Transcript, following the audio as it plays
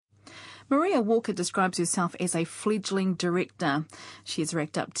Maria Walker describes herself as a fledgling director. She has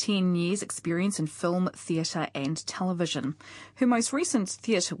racked up 10 years' experience in film, theatre and television. Her most recent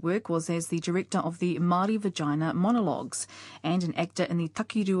theatre work was as the director of the Maori Vagina Monologues and an actor in the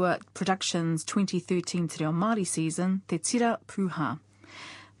Takirua Productions 2013 Te Reo Maori season, Te Tira Puha.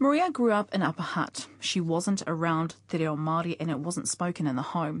 Maria grew up in Upper Hutt. She wasn't around Te Reo Maori and it wasn't spoken in the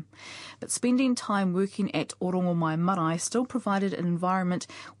home. But spending time working at Orongomai Marae still provided an environment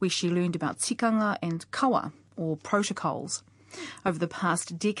where she learned about tikanga and kawa, or protocols. Over the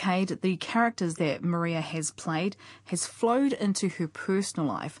past decade, the characters that Maria has played has flowed into her personal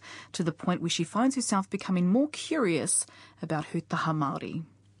life to the point where she finds herself becoming more curious about her taha Māori.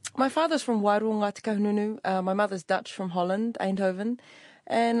 My father's from Wairoa, Te Kahununu. My mother's Dutch from Holland, Eindhoven.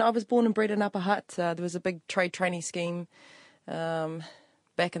 And I was born and bred in Upper Hutt. There was a big trade training scheme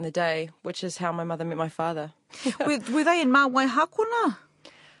back in the day, which is how my mother met my father. Were they in Mawai Hakuna?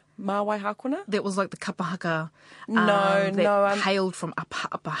 Mawai Hakuna? That was like the kapahaka hailed from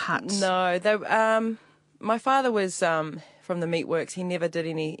Upper Hutt. No, my father was from the meatworks. He never did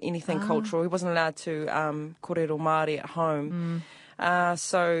anything cultural. He wasn't allowed to kōrero Māori at home.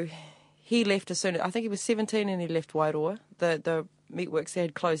 So he left as soon as, I think he was 17 and he left Wairoa. The meatworks there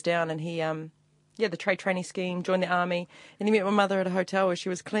had closed down and he, the trade training scheme, joined the army, and he met my mother at a hotel where she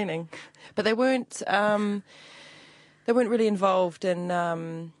was cleaning. But they weren't really involved in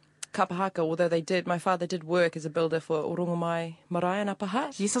kapahaka, although they did. My father did work as a builder for Orongomai Marae in Upper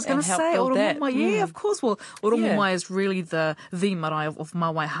Hutt. Yes, I was going to say Orongomai. Yeah, of course. Well, Orongomai is really the marae of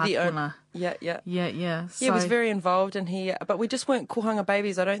Mawai Hakuna. Yeah. So, he was very involved, and but we just weren't kohanga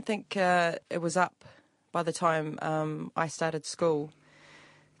babies. I don't think it was up by the time I started school.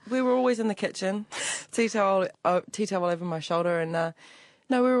 We were always in the kitchen, tea towel over my shoulder, and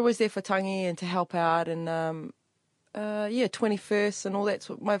we were always there for tangi and to help out, and 21st and all that.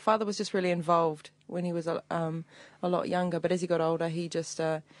 So my father was just really involved when he was a lot younger, but as he got older, he just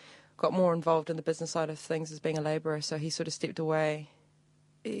got more involved in the business side of things as being a labourer, so he sort of stepped away.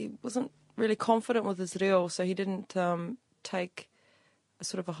 He wasn't really confident with his reo, so he didn't take a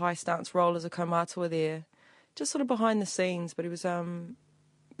sort of a high stance role as a kaumātua there, just sort of behind the scenes, but he was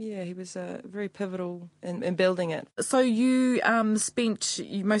he was very pivotal in building it. So you spent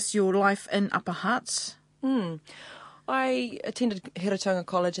most of your life in Upper Hutt? I attended Herotanga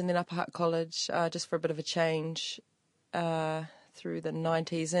College and then Upper Hutt College just for a bit of a change through the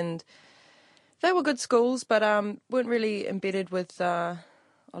 90s, and they were good schools, but weren't really embedded with a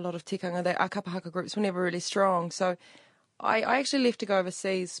lot of tikanga. Our kapahaka groups were never really strong, so I actually left to go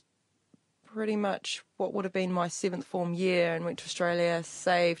overseas pretty much what would have been my 7th form year, and went to Australia,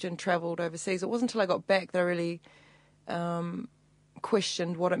 saved and travelled overseas. It wasn't until I got back that I really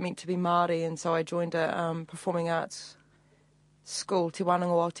questioned what it meant to be Māori, and so I joined a performing arts school, Te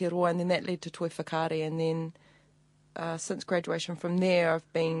Wānanga o Aotearoa, and then that led to Toi Whakaari, and then since graduation from there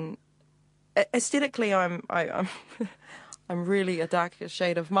I've been aesthetically I'm really a darker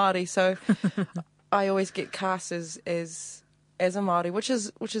shade of Māori, so I always get cast as a Māori, which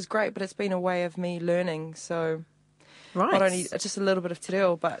is great, but it's been a way of me learning. So not only just a little bit of te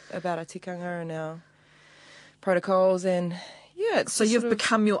reo, but about our tikanga and our protocols, and so you've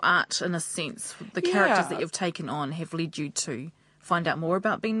become your art in a sense. The characters that you've taken on have led you to find out more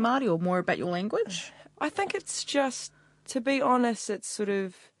about being Māori or more about your language? I think it's just, to be honest, it's sort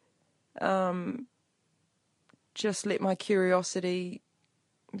of just let my curiosity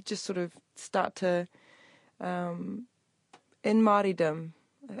just sort of start to in Māoridom,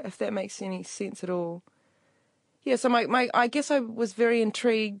 if that makes any sense at all. Yeah, so I guess I was very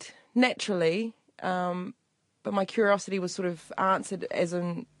intrigued naturally, but my curiosity was sort of answered as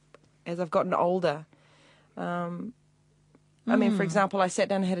I've gotten older. I mean, for example, I sat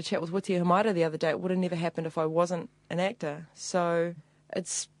down and had a chat with Witi Hamaira the other day. It would have never happened if I wasn't an actor. So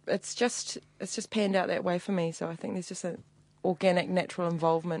it's just panned out that way for me. So I think there's just an organic, natural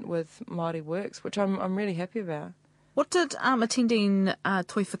involvement with Māori works, which I'm really happy about. What did attending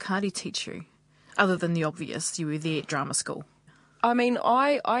Toi Whakaari teach you, other than the obvious, you were there at drama school? I mean,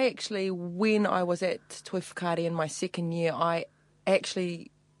 I actually, when I was at Toi Whakaari in my second year, I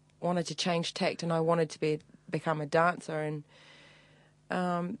actually wanted to change tact and I wanted to become a dancer, and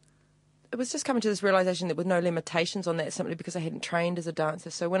it was just coming to this realisation that with no limitations on that, simply because I hadn't trained as a dancer.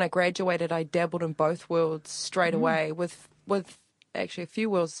 So when I graduated, I dabbled in both worlds straight away, with actually a few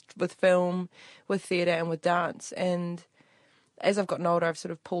worlds, with film, with theatre and with dance. And as I've gotten older, I've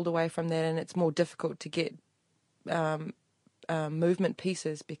sort of pulled away from that, and it's more difficult to get movement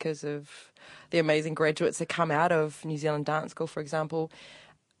pieces because of the amazing graduates that come out of New Zealand Dance School, for example.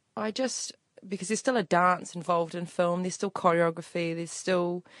 Because there's still a dance involved in film, there's still choreography, there's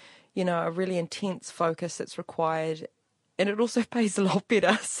still, a really intense focus that's required. And it also pays a lot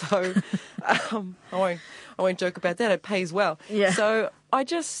better, so I won't joke about that. It pays well. Yeah. So I've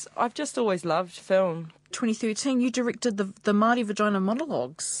just always loved film. 2013, you directed the Maori Vagina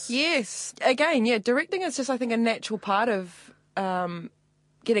Monologues. Yes, again, directing is just, I think, a natural part of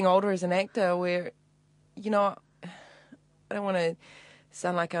getting older as an actor. Where, I don't want to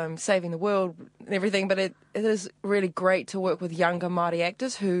sound like I'm saving the world and everything, but it is really great to work with younger Māori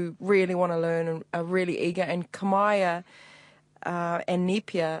actors who really want to learn and are really eager. And Kamaia and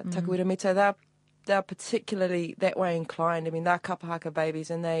Nepia, Takuira Mita, they're particularly that way inclined. I mean, they're kapahaka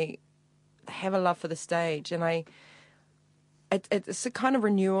babies and they have a love for the stage. And it's a kind of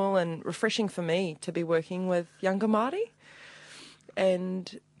renewal and refreshing for me to be working with younger Māori.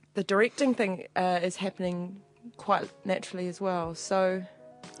 And the directing thing is happening quite naturally as well. So,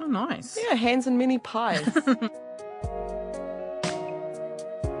 oh, nice. Yeah, hands in many pies.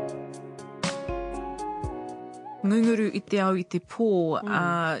 Ngunguru I te au I te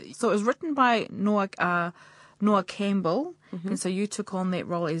pō. So it was written by Noah Campbell, and so you took on that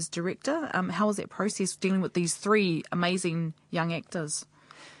role as director. How was that process dealing with these three amazing young actors?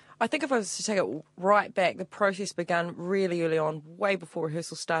 I think if I was to take it right back, the process began really early on, way before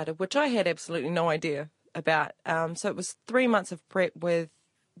rehearsal started, which I had absolutely no idea about. So it was 3 months of prep with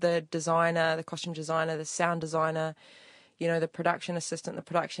the designer, the costume designer, the sound designer, the production assistant, the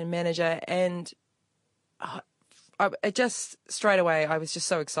production manager, and straight away, I was just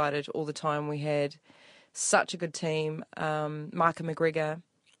so excited all the time. We had such a good team. Marka McGregor,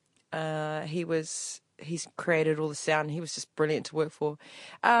 he's created all the sound. He was just brilliant to work for.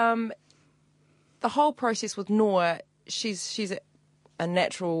 The whole process with Noah, she's a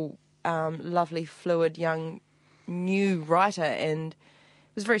natural, lovely, fluid, young, new writer, and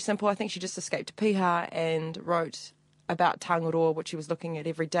it was very simple. I think she just escaped to Piha and wrote about Tangaroa, which she was looking at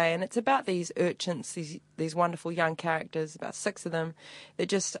every day. And it's about these urchins, these wonderful young characters, about 6 of them. They're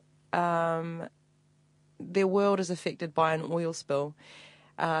just, their world is affected by an oil spill.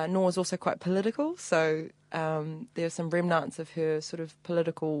 Nora's also quite political, so there's some remnants of her sort of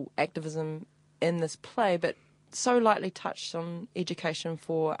political activism in this play, but so lightly touched on education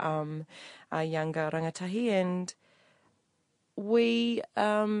for our younger rangatahi. And we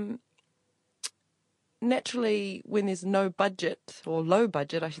naturally, when there's no budget, or low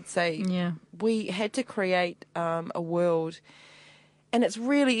budget I should say, we had to create a world. And it's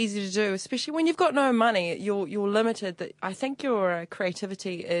really easy to do, especially when you've got no money. You're limited. That I think your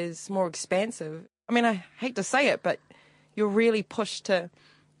creativity is more expansive. I mean, I hate to say it, but you're really pushed to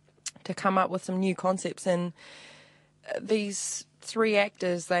come up with some new concepts. And these 3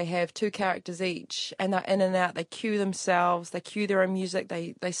 actors, they have 2 characters each, and they're in and out. They cue themselves. They cue their own music.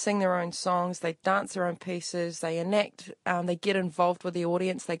 They sing their own songs. They dance their own pieces. They enact. They get involved with the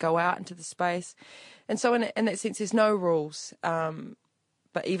audience. They go out into the space. And so in that sense, there's no rules.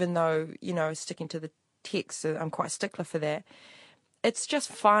 But even though, sticking to the text, I'm quite a stickler for that. It's just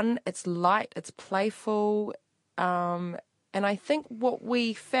fun. It's light. It's playful. And I think what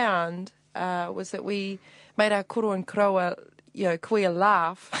we found was that we made our koro and kroa, kuia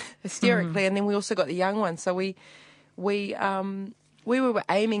laugh hysterically, and then we also got the young ones. So we were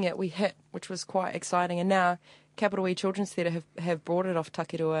aiming it, we hit, which was quite exciting. And now Capital E Children's Theatre have brought it off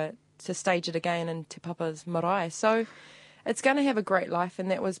Takirua to stage it again in Te Papa's marae. So it's going to have a great life,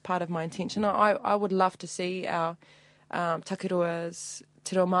 and that was part of my intention. I would love to see our Takirua's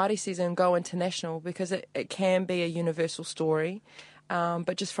Te Reo Maori season go international, because it can be a universal story,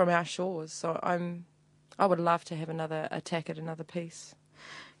 but just from our shores. So I would love to have another attack at another piece.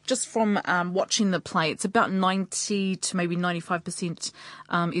 Just from watching the play, it's about 90 to maybe 95%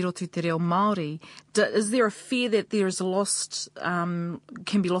 irotu Te Reo Maori. Is there a fear that there is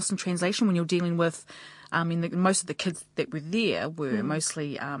can be lost in translation when you're dealing with, most of the kids that were there were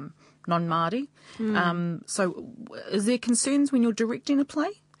mostly non-Māori. So is there concerns when you're directing a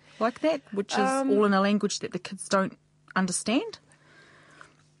play like that, which is all in a language that the kids don't understand?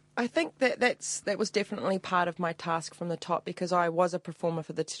 I think that was definitely part of my task from the top, because I was a performer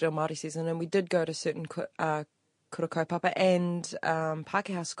for the Te Reo Maori season, and we did go to certain kura kaupapa and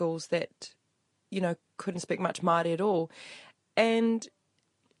Pākehā schools that, couldn't speak much Māori at all. And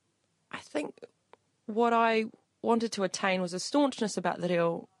I think what I wanted to attain was a staunchness about the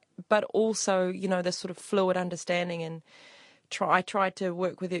reo, but also, this sort of fluid understanding, and I tried to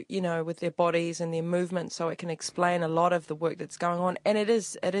work with it, with their bodies and their movements, so it can explain a lot of the work that's going on. And it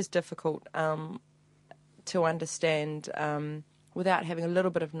is difficult to understand without having a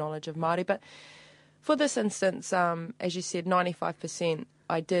little bit of knowledge of Māori. But for this instance, as you said, 95%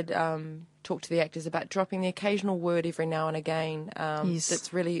 I did talk to the actors about dropping the occasional word every now and again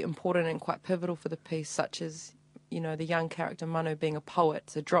that's really important and quite pivotal for the piece, such as, the young character Manu being a poet,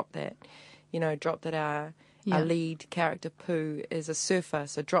 so drop that. Drop that our lead character Pooh is a surfer,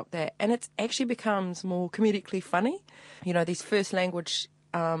 so drop that. And it actually becomes more comedically funny. These first language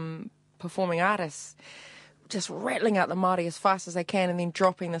performing artists just rattling out the Māori as fast as they can and then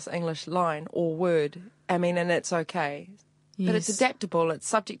dropping this English line or word. And it's okay. Yes. But it's adaptable. It's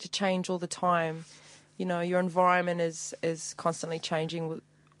subject to change all the time. Your environment is constantly changing,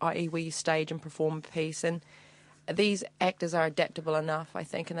 i.e. where you stage and perform a piece. And these actors are adaptable enough, I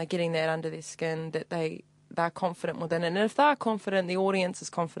think, and they're getting that under their skin that they're confident within it. And if they're confident, the audience is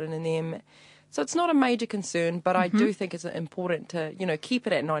confident in them. So it's not a major concern, but I do think it's important to, keep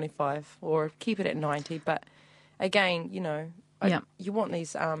it at 95 or keep it at 90. But again, you want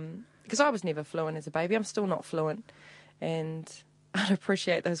these, because I was never fluent as a baby. I'm still not fluent. And I'd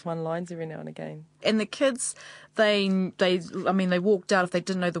appreciate those one lines every now and again. And the kids, they walked out if they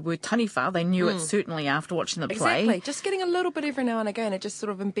didn't know the word taniwha. They knew it certainly after watching the play. Exactly. Just getting a little bit every now and again. It just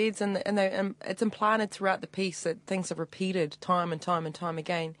sort of embeds and it's implanted throughout the piece that things are repeated time and time and time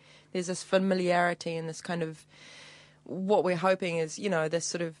again. There's this familiarity and this kind of, what we're hoping is, this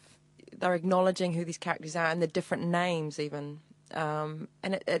sort of, they're acknowledging who these characters are and the different names even. And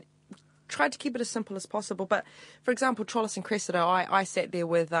it tried to keep it as simple as possible. But, for example, Trollis and Cressida, I sat there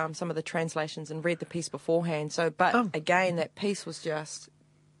with some of the translations and read the piece beforehand. Again, that piece was just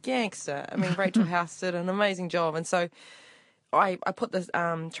gangster. Rachel House did an amazing job. And so I put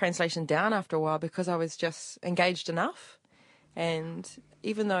the translation down after a while because I was just engaged enough. And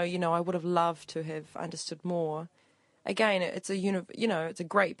even though, I would have loved to have understood more, again, it's a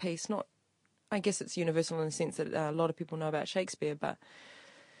great piece. I guess it's universal in the sense that a lot of people know about Shakespeare, but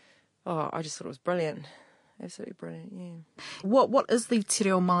I just thought it was brilliant. Absolutely brilliant, yeah. What is the Te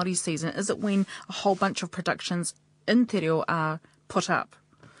Reo Maori season? Is it when a whole bunch of productions in Te Reo are put up?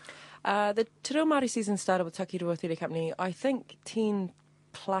 The Te Reo Maori season started with Takirua Theatre Company, I think 10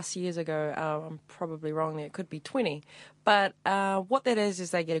 plus years ago. I'm probably wrong there. It could be 20. But what that is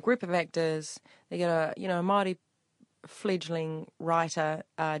they get a group of actors, they get a Māori fledgling writer,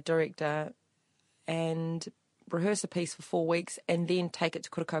 director, and rehearse a piece for 4 weeks and then take it to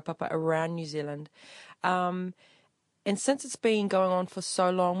kura kaupapa around New Zealand. And since it's been going on for so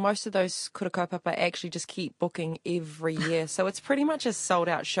long, most of those kura kaupapa actually just keep booking every year. So it's pretty much a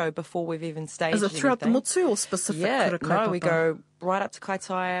sold-out show before we've even staged anything. Is it throughout the motu or specific kura kaupapa? No, we go right up to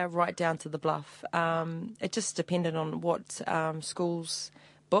Kaitaia, right down to the Bluff. It just depended on what schools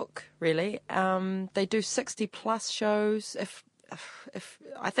book, really. They do 60-plus shows. If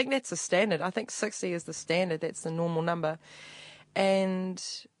I think that's the standard. I think 60 is the standard. That's the normal number. And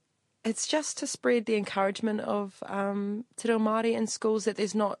it's just to spread the encouragement of Te Reo Māori in schools, that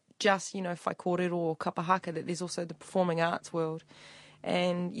there's not just, whai kōrero or kapahaka, that there's also the performing arts world.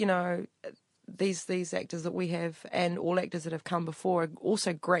 And, these actors that we have and all actors that have come before are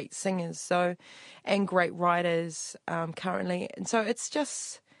also great singers, and great writers currently. And so it's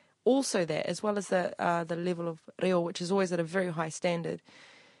just also that, as well as the level of reo, which is always at a very high standard.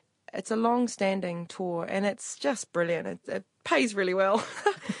 It's a long-standing tour, and it's just brilliant. It pays really well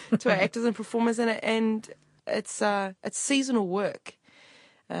to our actors and performers in it, and it's seasonal work.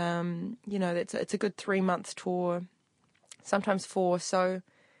 It's a good 3-month tour, sometimes 4. So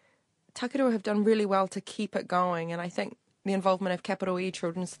Takirua have done really well to keep it going, and I think the involvement of Capital E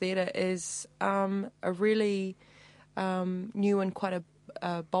Children's Theatre is a really new and quite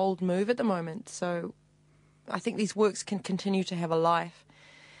a bold move at the moment. So I think these works can continue to have a life.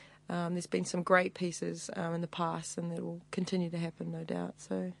 There's been some great pieces in the past, and that will continue to happen, no doubt.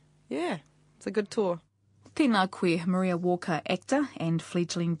 So, yeah, it's a good tour. Tēnā koe, Maria Walker, actor and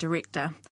fledgling director.